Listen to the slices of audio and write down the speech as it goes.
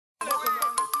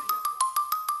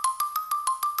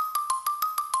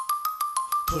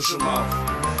push 'em off,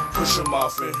 push 'em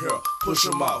off in here, push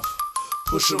 'em off,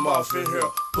 push 'em off in here,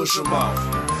 push 'em off,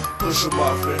 push 'em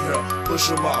off in here, push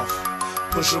 'em off,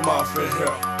 push 'em off in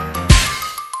here.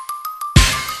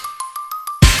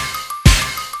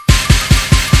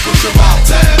 Push 'em out,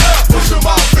 tear it up, push 'em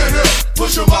out in here,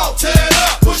 push 'em out, tear it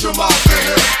up, push 'em out in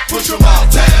here, push 'em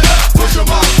out, tear it up, push 'em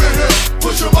out in here,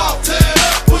 push 'em out, tear it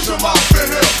up, push 'em out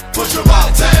in here, push 'em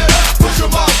out, tear it up, push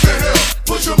 'em out in here,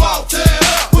 push 'em out, tear it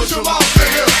up, push 'em out in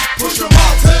here, push 'em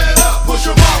out, tear it up, push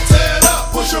 'em out, tear it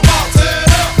up, push 'em out, tear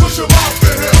it up, push 'em out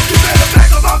in here. You better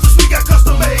back up office, we got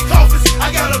custom made coffins.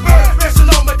 I got a bird resting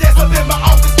on my desk up in my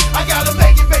office. I gotta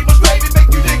make it much gravy, make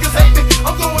you niggas hate me.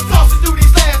 I'm going tossing through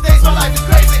these last days, my life is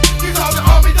crazy. You call the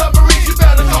army, the Marines, you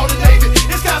better call the Navy.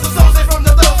 It's guys and souls from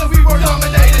the thugs and we were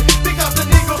dominated. Because the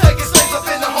Negro taking slaves up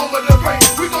in the home of the brain.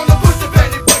 We gonna push the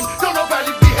panic button, don't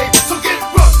nobody behave. So get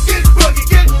rough, get rugged,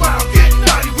 get wild, get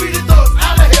naughty. We the thugs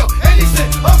out of hell, and he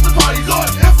sent up the party. Lord,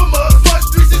 infamous, blood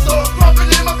streets is all crumping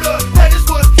in my blood. That is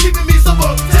what's keeping me so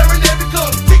up, tearing every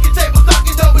club, kicking tables,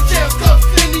 knocking over chairs, cups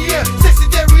in the air, sexy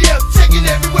everywhere, checking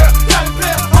everywhere. Got a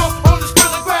pair off on the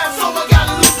skrill and grass, so I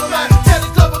gotta lose my mind. Tell the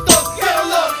club of thugs, get a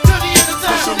love to the end of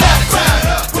time. Push 'em out, tear it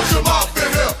up, push 'em out in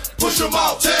here, push 'em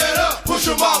out, tear it up,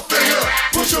 push 'em out in here,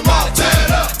 push 'em out, tear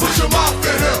it up, push 'em out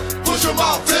in here, push 'em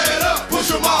out, tear it up,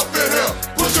 push 'em out in here,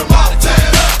 push 'em out, tear it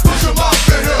up, push 'em out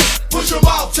in here, push 'em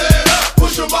out, tear it up,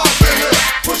 push 'em out in here,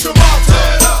 push 'em out,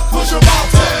 tear it up, push 'em out,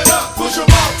 tear it up, push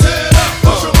 'em out, tear it up,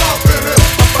 push 'em out in here.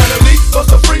 I finally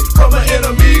bust a free from my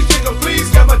enemies. Nigga, please,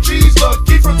 got my cheese,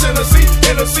 lucky from Tennessee.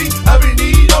 NFC, I be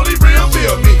need, only real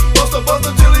feel me. Bust a bust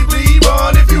until he bleed,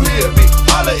 run if you hear me.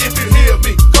 Holla if you hear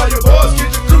me. Call your boys,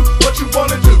 get your crew, what you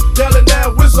wanna do? Tell it now,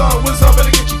 whiz on,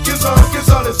 better get your kids on,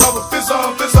 it's all a fizz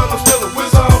on, I'm still a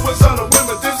whiz on, a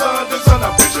women, this on,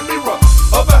 now picture me rough.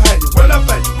 Up behind you, when I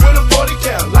bang you, with a 40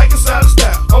 cal, like it's out of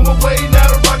style. On my way now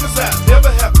to rock us out,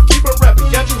 never happen, keep it rapping,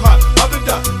 got you hot, up and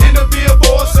down. In the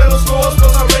billboard, settle scores,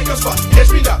 cause I rank a spot. Catch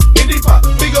me now, indie pop,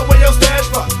 big up where your stash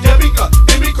spot. Yeah, me cut,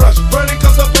 then me crush, burning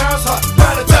cause the pound's hot.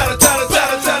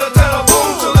 Tada,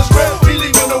 boom, till it's red, we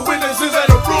leaving the witnesses at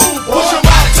the room. Push 'em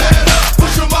out, tear it up,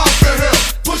 push 'em out in here,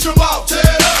 push 'em out, tear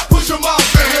it up, push 'em out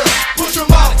in here, push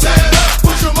 'em out, tear it up,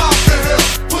 push 'em out in here,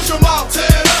 push 'em out,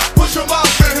 tear it up, push 'em out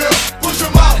in here, push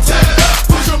 'em out, tear it up,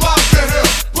 push 'em out in here,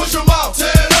 push 'em out,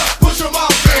 tear it up, push 'em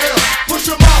out in here, push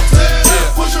 'em out, tear it up,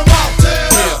 push 'em out, tear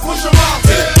it up, push 'em out,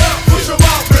 tear it up, push 'em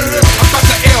out in here. I'm about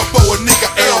to elbow a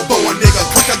nigga,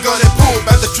 cock a gun and pull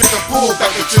back the trigger, pull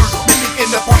back the trigger. Meet me in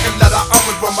the parking lot, I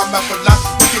always run my mouth a lot.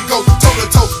 We can go toe to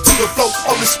toe to the floor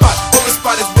on the spot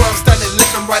is where I'm standing,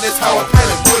 licking right as how I plan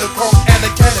it. With a chrome and a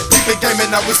cannon, deep in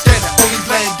gaming, I was standing. Only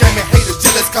playing gaming haters,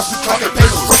 jealous cause we clocking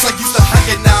papers. First I used to hack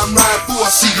it, now I'm riding fool, I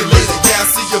see you later. Yeah, I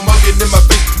see you mugging in my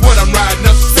face when I'm riding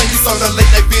up. Say you saw the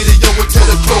late night video and tell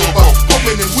the club up.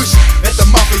 Hoping and wishing at the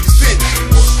mafia you finished.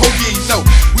 Oh, you ain't know,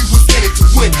 we was in it to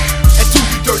win. And two,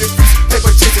 you dirty freaks,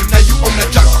 paper chasing, now you on the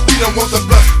job. We don't want the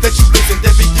bluff that you listen,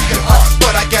 that be you can